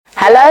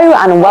Hello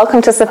and welcome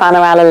to Savannah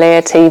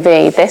Alalea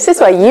TV. This is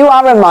where you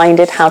are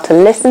reminded how to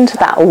listen to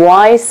that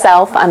wise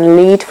self and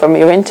lead from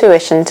your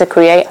intuition to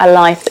create a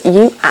life that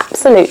you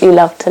absolutely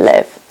love to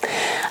live.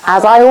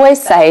 As I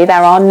always say,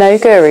 there are no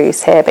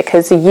gurus here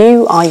because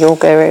you are your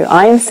guru.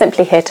 I am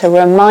simply here to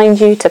remind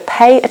you to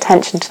pay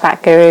attention to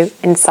that guru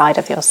inside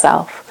of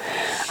yourself.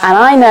 And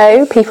I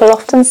know people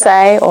often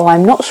say, oh,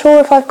 I'm not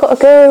sure if I've got a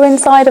guru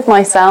inside of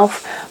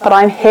myself, but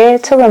I'm here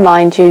to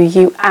remind you,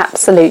 you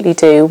absolutely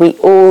do. We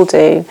all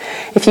do.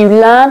 If you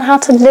learn how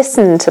to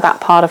listen to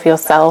that part of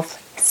yourself,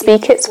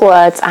 speak its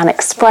words and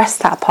express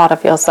that part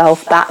of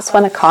yourself, that's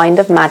when a kind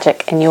of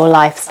magic in your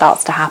life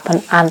starts to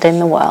happen and in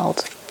the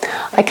world.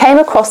 I came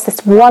across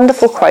this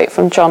wonderful quote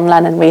from John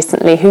Lennon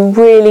recently, who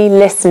really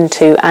listened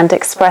to and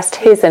expressed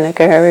his inner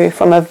guru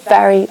from a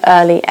very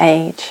early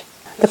age.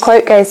 The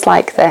quote goes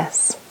like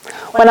this: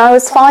 "When I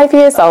was 5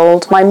 years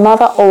old, my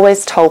mother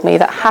always told me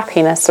that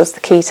happiness was the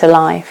key to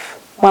life.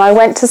 When I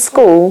went to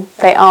school,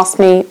 they asked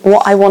me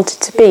what I wanted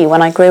to be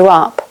when I grew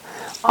up.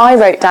 I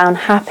wrote down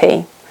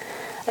happy.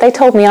 They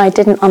told me I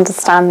didn't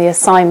understand the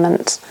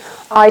assignment.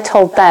 I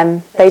told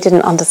them they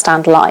didn't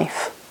understand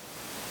life."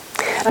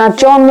 Now,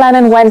 John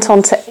Lennon went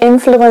on to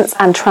influence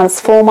and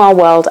transform our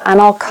world and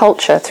our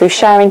culture through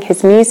sharing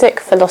his music,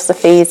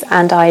 philosophies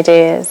and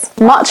ideas.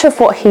 Much of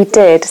what he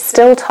did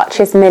still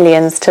touches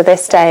millions to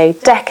this day,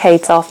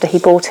 decades after he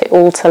brought it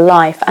all to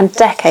life and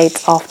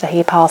decades after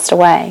he passed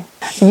away.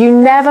 You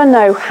never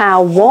know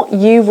how what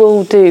you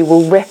will do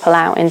will ripple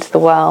out into the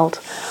world.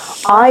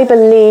 I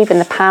believe in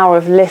the power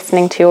of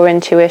listening to your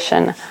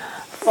intuition,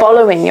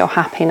 following your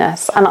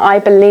happiness, and I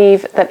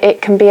believe that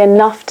it can be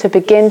enough to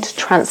begin to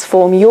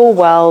transform your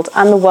world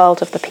and the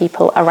world of the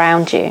people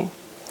around you.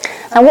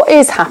 Now, what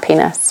is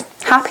happiness?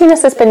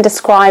 Happiness has been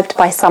described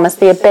by some as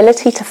the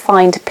ability to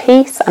find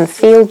peace and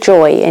feel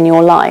joy in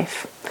your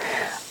life.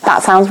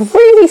 That sounds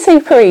really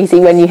super easy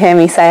when you hear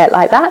me say it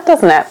like that,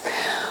 doesn't it?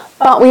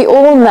 But we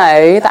all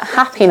know that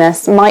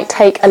happiness might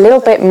take a little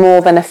bit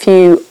more than a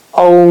few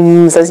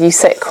ohms as you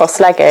sit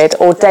cross-legged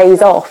or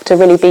days off to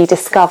really be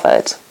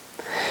discovered.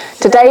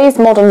 Today's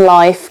modern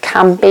life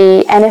can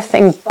be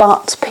anything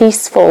but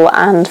peaceful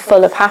and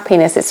full of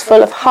happiness. It's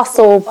full of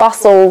hustle,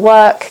 bustle,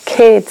 work,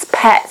 kids,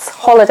 pets,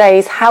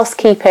 holidays,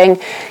 housekeeping.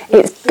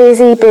 It's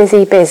busy,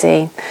 busy,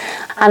 busy.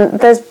 And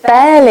there's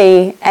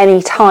barely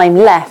any time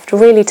left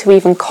really to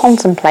even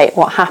contemplate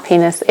what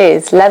happiness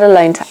is, let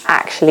alone to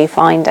actually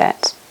find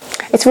it.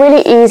 It's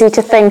really easy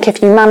to think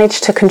if you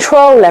manage to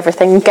control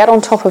everything and get on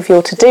top of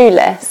your to-do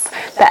list,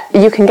 that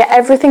you can get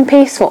everything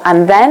peaceful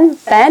and then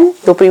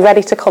you'll be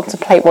ready to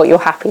contemplate what your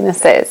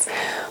happiness is.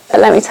 But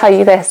let me tell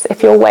you this,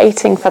 if you're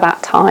waiting for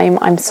that time,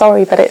 I'm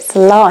sorry, but it's a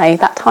lie.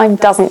 That time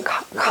doesn't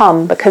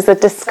come, because the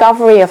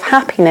discovery of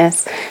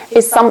happiness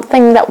is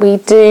something that we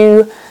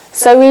do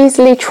so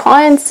easily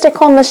try and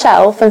stick on the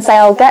shelf and say,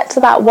 I'll get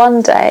to that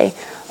one day.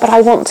 But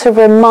I want to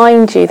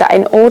remind you that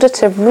in order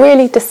to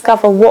really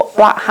discover what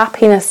that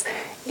happiness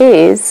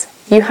is,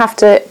 you have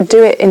to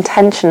do it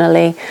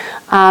intentionally.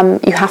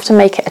 You have to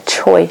make it a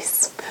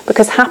choice,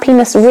 because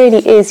happiness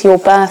really is your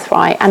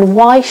birthright. And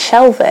why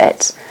shelve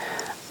it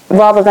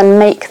rather than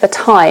make the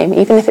time,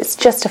 even if it's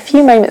just a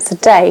few moments a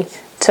day,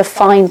 to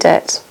find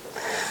it?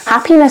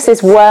 Happiness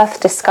is worth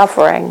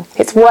discovering.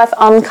 It's worth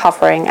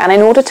uncovering. And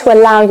in order to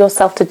allow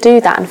yourself to do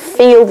that and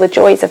feel the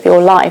joys of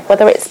your life,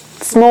 whether it's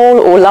small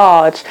or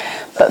large,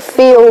 but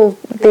feel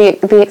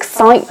the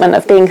excitement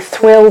of being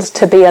thrilled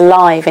to be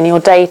alive in your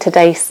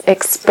day-to-day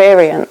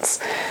experience.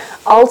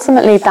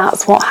 Ultimately,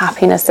 that's what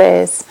happiness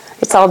is.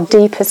 It's our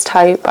deepest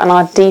hope and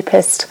our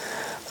deepest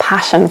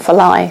passion for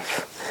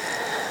life.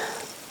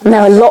 And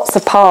there are lots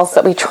of paths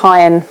that we try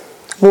and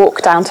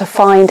walk down to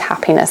find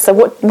happiness. So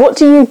what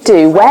do you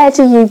do? Where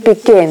do you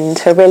begin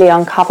to really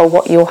uncover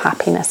what your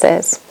happiness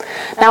is?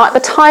 Now, at the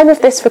time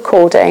of this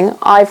recording,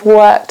 I've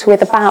worked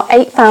with about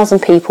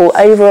 8,000 people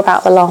over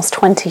about the last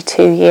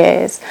 22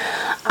 years.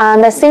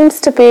 And there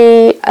seems to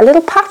be a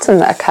little pattern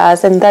that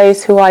occurs in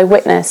those who I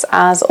witness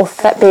as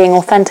being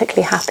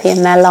authentically happy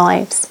in their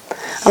lives.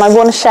 And I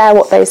want to share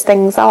what those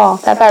things are.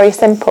 They're very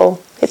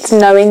simple. It's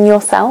knowing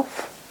yourself,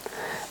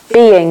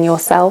 being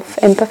yourself,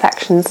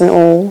 imperfections and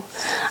all,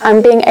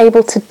 and being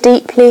able to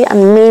deeply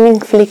and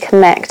meaningfully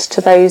connect to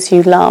those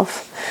you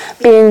love,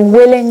 being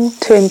willing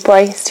to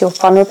embrace your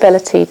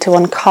vulnerability to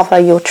uncover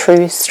your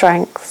true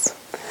strengths.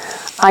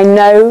 I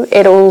know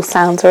it all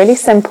sounds really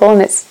simple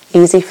and it's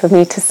easy for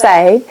me to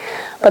say,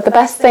 but the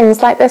best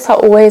things like this are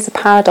always a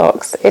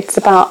paradox. It's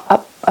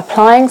about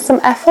applying some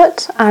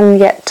effort and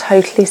yet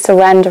totally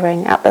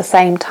surrendering at the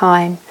same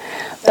time,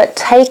 but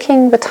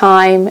taking the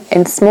time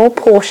in small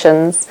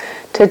portions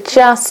to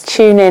just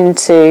tune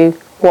into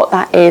what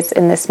that is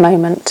in this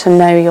moment, to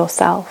know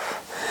yourself.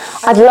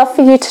 I'd love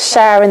for you to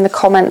share in the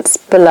comments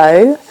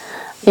below.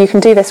 You can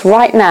do this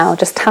right now,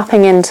 just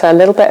tapping into a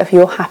little bit of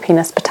your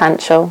happiness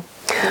potential.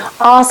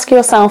 Ask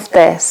yourself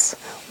this: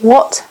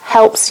 what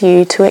helps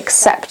you to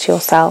accept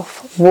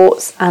yourself,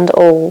 warts and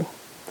all?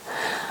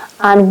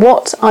 And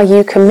what are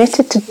you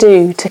committed to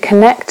do to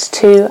connect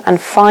to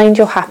and find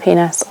your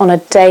happiness on a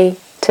day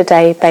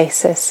day-to-day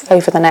basis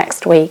over the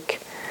next week.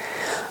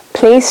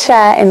 Please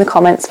share in the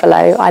comments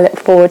below. I look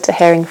forward to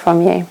hearing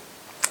from you.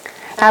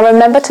 Now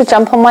remember to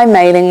jump on my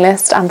mailing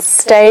list and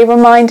stay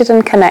reminded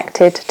and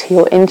connected to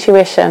your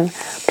intuition.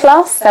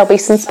 Plus, there'll be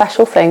some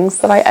special things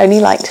that I only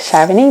like to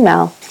share in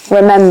email.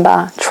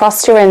 Remember,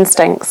 trust your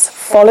instincts,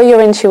 follow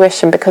your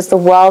intuition because the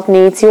world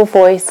needs your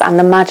voice and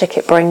the magic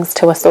it brings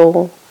to us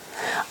all.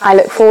 I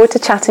look forward to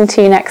chatting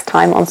to you next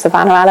time on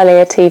Savannah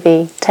Alalea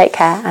TV. Take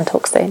care and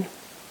talk soon.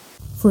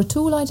 For a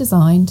tool I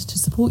designed to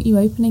support you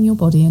opening your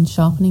body and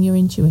sharpening your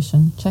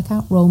intuition, check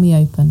out Roll Me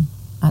Open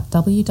at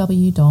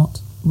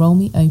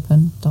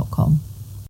www.rollmeopen.com.